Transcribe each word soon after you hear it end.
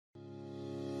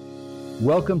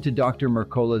Welcome to Dr.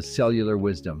 Mercola's Cellular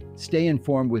Wisdom. Stay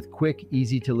informed with quick,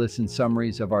 easy-to-listen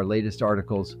summaries of our latest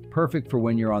articles, perfect for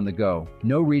when you're on the go.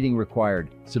 No reading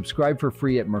required. Subscribe for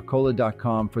free at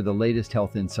mercola.com for the latest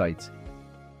health insights.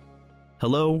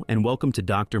 Hello, and welcome to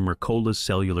Dr. Mercola's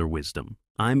Cellular Wisdom.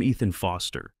 I'm Ethan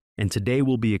Foster, and today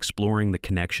we'll be exploring the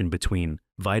connection between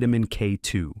vitamin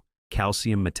K2,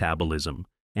 calcium metabolism,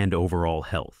 and overall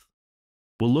health.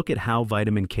 We'll look at how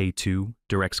vitamin K2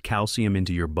 directs calcium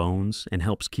into your bones and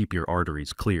helps keep your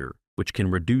arteries clear, which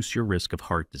can reduce your risk of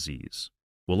heart disease.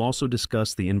 We'll also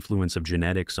discuss the influence of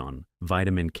genetics on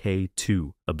vitamin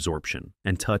K2 absorption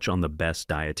and touch on the best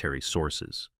dietary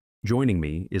sources. Joining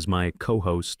me is my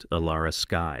co-host, Alara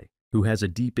Sky, who has a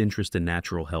deep interest in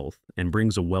natural health and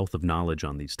brings a wealth of knowledge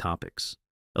on these topics.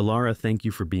 Alara, thank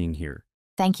you for being here.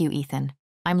 Thank you, Ethan.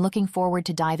 I'm looking forward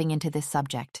to diving into this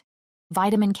subject.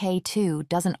 Vitamin K2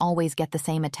 doesn't always get the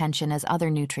same attention as other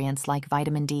nutrients like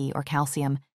vitamin D or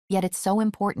calcium, yet it's so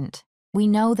important. We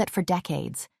know that for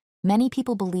decades, many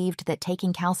people believed that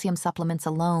taking calcium supplements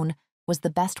alone was the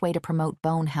best way to promote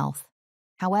bone health.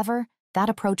 However, that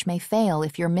approach may fail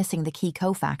if you're missing the key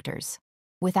cofactors.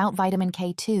 Without vitamin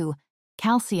K2,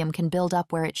 calcium can build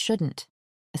up where it shouldn't,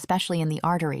 especially in the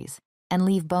arteries, and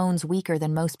leave bones weaker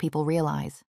than most people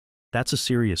realize. That's a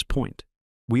serious point.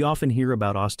 We often hear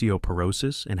about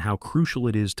osteoporosis and how crucial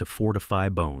it is to fortify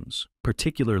bones,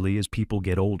 particularly as people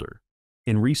get older.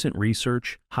 In recent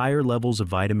research, higher levels of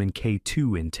vitamin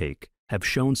K2 intake have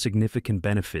shown significant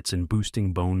benefits in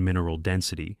boosting bone mineral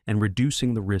density and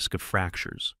reducing the risk of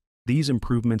fractures. These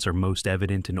improvements are most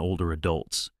evident in older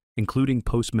adults, including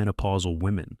postmenopausal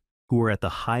women, who are at the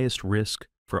highest risk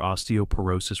for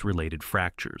osteoporosis-related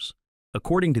fractures.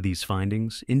 According to these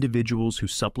findings, individuals who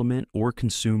supplement or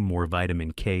consume more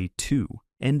vitamin K2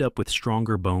 end up with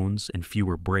stronger bones and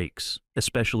fewer breaks,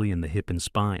 especially in the hip and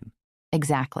spine.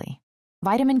 Exactly.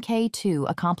 Vitamin K2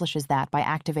 accomplishes that by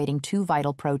activating two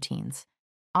vital proteins,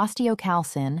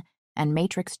 osteocalcin and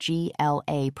matrix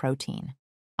GLA protein.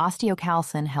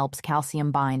 Osteocalcin helps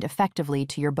calcium bind effectively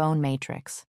to your bone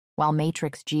matrix, while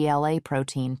matrix GLA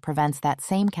protein prevents that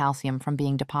same calcium from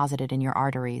being deposited in your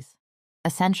arteries.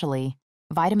 Essentially,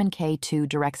 vitamin K2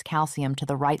 directs calcium to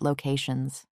the right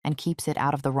locations and keeps it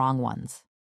out of the wrong ones.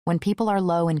 When people are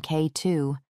low in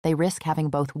K2, they risk having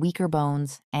both weaker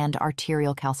bones and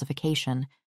arterial calcification,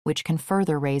 which can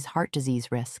further raise heart disease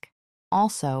risk.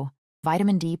 Also,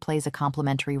 vitamin D plays a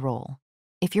complementary role.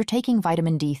 If you're taking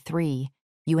vitamin D3,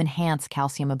 you enhance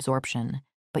calcium absorption,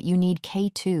 but you need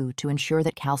K2 to ensure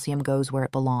that calcium goes where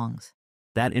it belongs.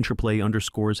 That interplay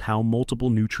underscores how multiple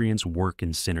nutrients work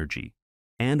in synergy,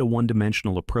 and a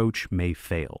one-dimensional approach may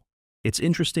fail. It's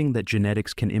interesting that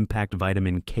genetics can impact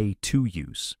vitamin K2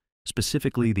 use,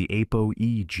 specifically the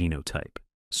ApoE genotype.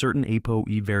 Certain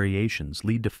ApoE variations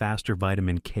lead to faster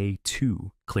vitamin K2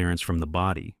 clearance from the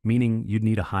body, meaning you'd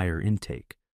need a higher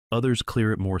intake. Others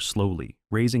clear it more slowly,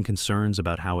 raising concerns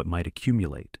about how it might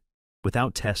accumulate.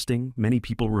 Without testing, many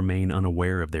people remain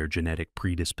unaware of their genetic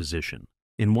predisposition.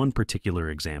 In one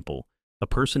particular example, a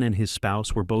person and his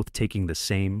spouse were both taking the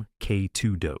same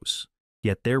K2 dose,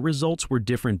 yet their results were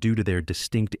different due to their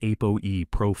distinct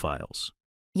ApoE profiles.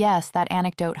 Yes, that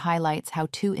anecdote highlights how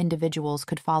two individuals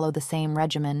could follow the same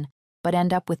regimen, but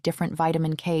end up with different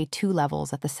vitamin K2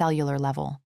 levels at the cellular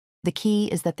level. The key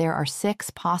is that there are 6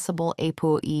 possible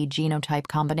ApoE genotype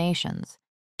combinations: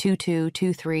 22,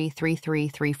 23, 33,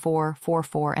 34,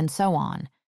 44, and so on.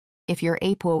 If you're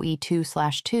ApoE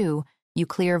 2/2, you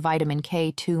clear vitamin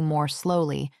K2 more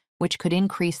slowly, which could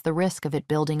increase the risk of it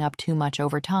building up too much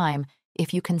over time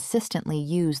if you consistently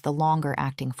use the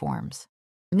longer-acting forms.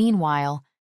 Meanwhile,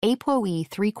 ApoE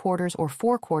 3/4 or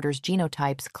 4/4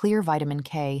 genotypes clear vitamin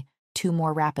K2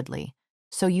 more rapidly,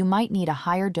 so you might need a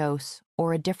higher dose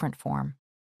or a different form.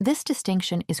 This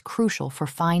distinction is crucial for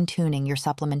fine-tuning your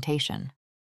supplementation.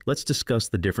 Let's discuss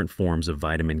the different forms of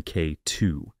vitamin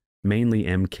K2, mainly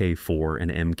MK4 and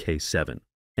MK7.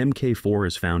 MK4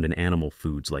 is found in animal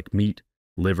foods like meat,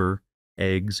 liver,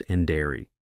 eggs, and dairy.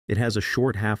 It has a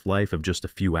short half-life of just a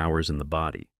few hours in the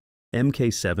body.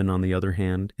 MK7, on the other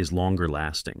hand, is longer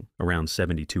lasting, around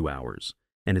 72 hours,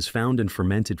 and is found in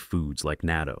fermented foods like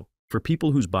natto. For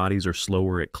people whose bodies are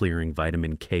slower at clearing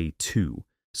vitamin K2,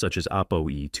 such as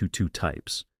ApoE22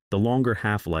 types, the longer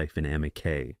half-life in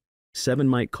MK7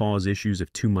 might cause issues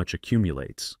if too much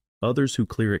accumulates. Others who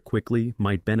clear it quickly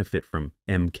might benefit from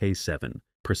MK7,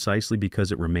 precisely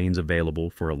because it remains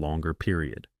available for a longer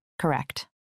period. Correct.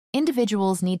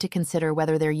 Individuals need to consider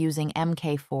whether they're using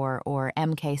MK4 or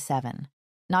MK7,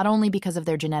 not only because of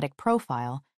their genetic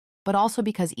profile, but also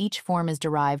because each form is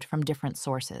derived from different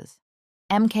sources.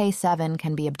 MK7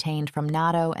 can be obtained from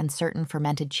natto and certain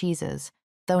fermented cheeses,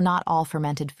 though not all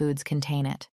fermented foods contain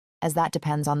it, as that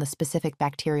depends on the specific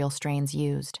bacterial strains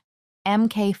used.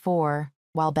 MK4,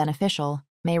 while beneficial,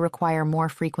 may require more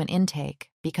frequent intake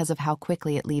because of how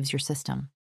quickly it leaves your system.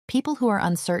 People who are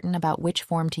uncertain about which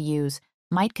form to use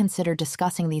might consider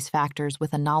discussing these factors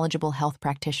with a knowledgeable health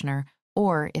practitioner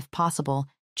or, if possible,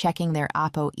 checking their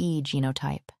ApoE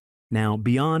genotype. Now,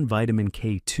 beyond vitamin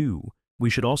K2, we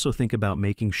should also think about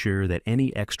making sure that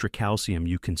any extra calcium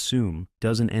you consume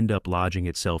doesn't end up lodging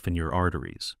itself in your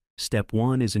arteries. Step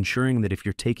 1 is ensuring that if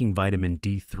you're taking vitamin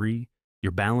D3,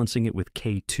 you're balancing it with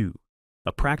K2.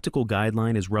 A practical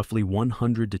guideline is roughly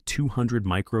 100 to 200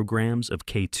 micrograms of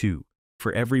K2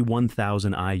 for every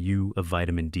 1,000 IU of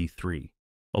vitamin D3.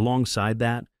 Alongside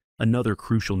that, another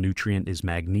crucial nutrient is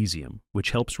magnesium, which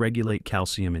helps regulate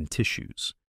calcium in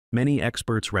tissues. Many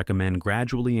experts recommend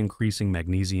gradually increasing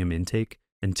magnesium intake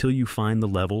until you find the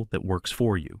level that works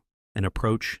for you, an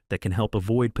approach that can help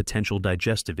avoid potential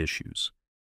digestive issues.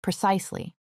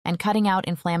 Precisely. And cutting out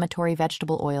inflammatory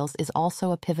vegetable oils is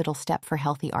also a pivotal step for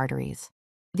healthy arteries.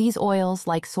 These oils,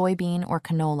 like soybean or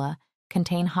canola,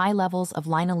 contain high levels of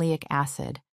linoleic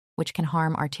acid, which can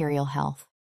harm arterial health.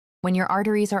 When your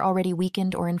arteries are already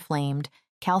weakened or inflamed,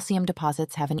 calcium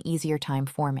deposits have an easier time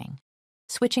forming.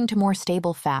 Switching to more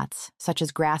stable fats, such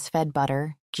as grass-fed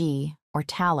butter, ghee, or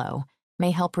tallow,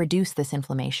 may help reduce this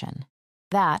inflammation.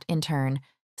 That, in turn,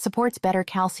 supports better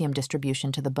calcium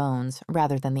distribution to the bones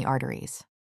rather than the arteries.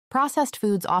 Processed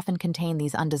foods often contain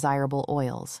these undesirable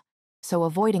oils, so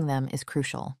avoiding them is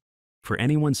crucial. For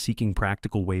anyone seeking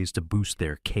practical ways to boost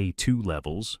their K2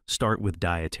 levels, start with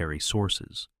dietary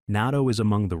sources. Natto is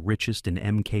among the richest in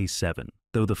MK7,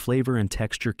 though the flavor and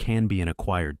texture can be an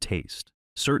acquired taste.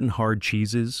 Certain hard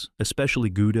cheeses, especially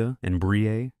Gouda and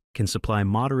Brie, can supply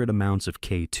moderate amounts of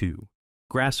K2.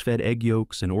 Grass-fed egg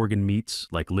yolks and organ meats,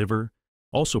 like liver,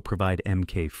 also provide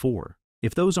MK4.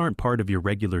 If those aren't part of your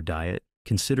regular diet,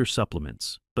 consider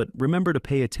supplements, but remember to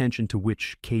pay attention to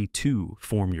which K2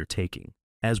 form you're taking.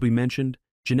 As we mentioned,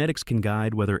 genetics can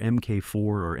guide whether MK4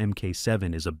 or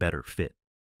MK7 is a better fit.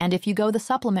 And if you go the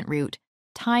supplement route,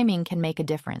 timing can make a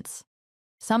difference.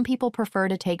 Some people prefer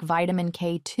to take vitamin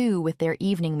K2 with their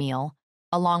evening meal,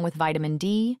 along with vitamin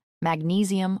D,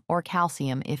 magnesium, or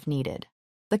calcium if needed.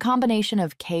 The combination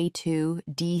of K2,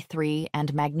 D3,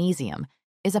 and magnesium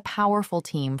is a powerful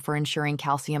team for ensuring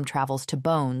calcium travels to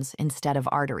bones instead of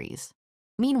arteries.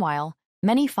 Meanwhile,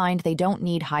 many find they don't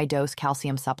need high-dose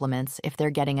calcium supplements if they're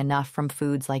getting enough from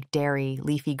foods like dairy,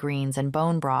 leafy greens, and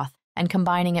bone broth, and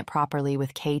combining it properly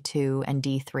with K2 and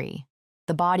D3.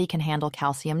 The body can handle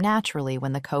calcium naturally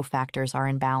when the cofactors are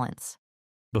in balance.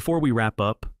 Before we wrap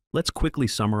up, let's quickly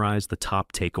summarize the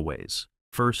top takeaways.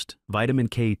 First, vitamin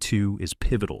K2 is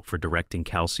pivotal for directing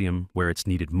calcium where it's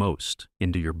needed most,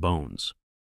 into your bones.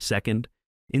 Second,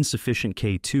 insufficient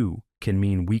K2 can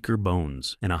mean weaker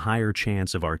bones and a higher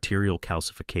chance of arterial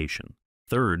calcification.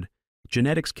 Third,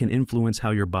 genetics can influence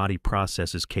how your body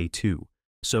processes K2,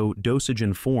 so dosage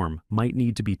and form might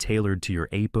need to be tailored to your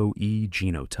ApoE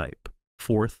genotype.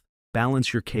 Fourth,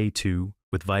 balance your K2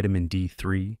 with vitamin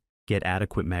D3, get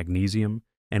adequate magnesium,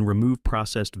 and remove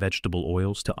processed vegetable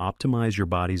oils to optimize your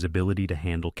body's ability to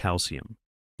handle calcium.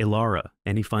 Ilara,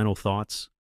 any final thoughts?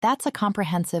 That's a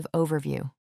comprehensive overview.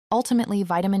 Ultimately,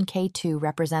 vitamin K2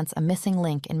 represents a missing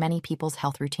link in many people's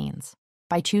health routines.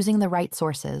 By choosing the right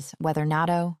sources, whether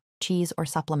natto, cheese, or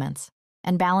supplements,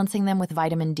 and balancing them with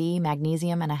vitamin D,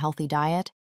 magnesium, and a healthy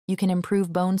diet, you can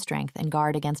improve bone strength and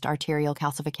guard against arterial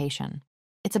calcification.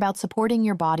 It's about supporting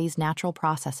your body's natural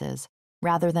processes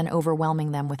rather than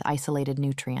overwhelming them with isolated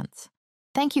nutrients.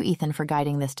 Thank you, Ethan, for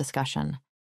guiding this discussion,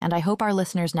 and I hope our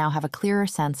listeners now have a clearer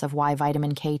sense of why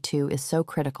vitamin K2 is so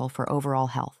critical for overall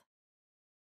health.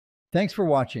 Thanks for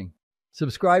watching.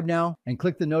 Subscribe now and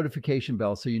click the notification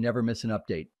bell so you never miss an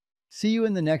update. See you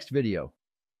in the next video.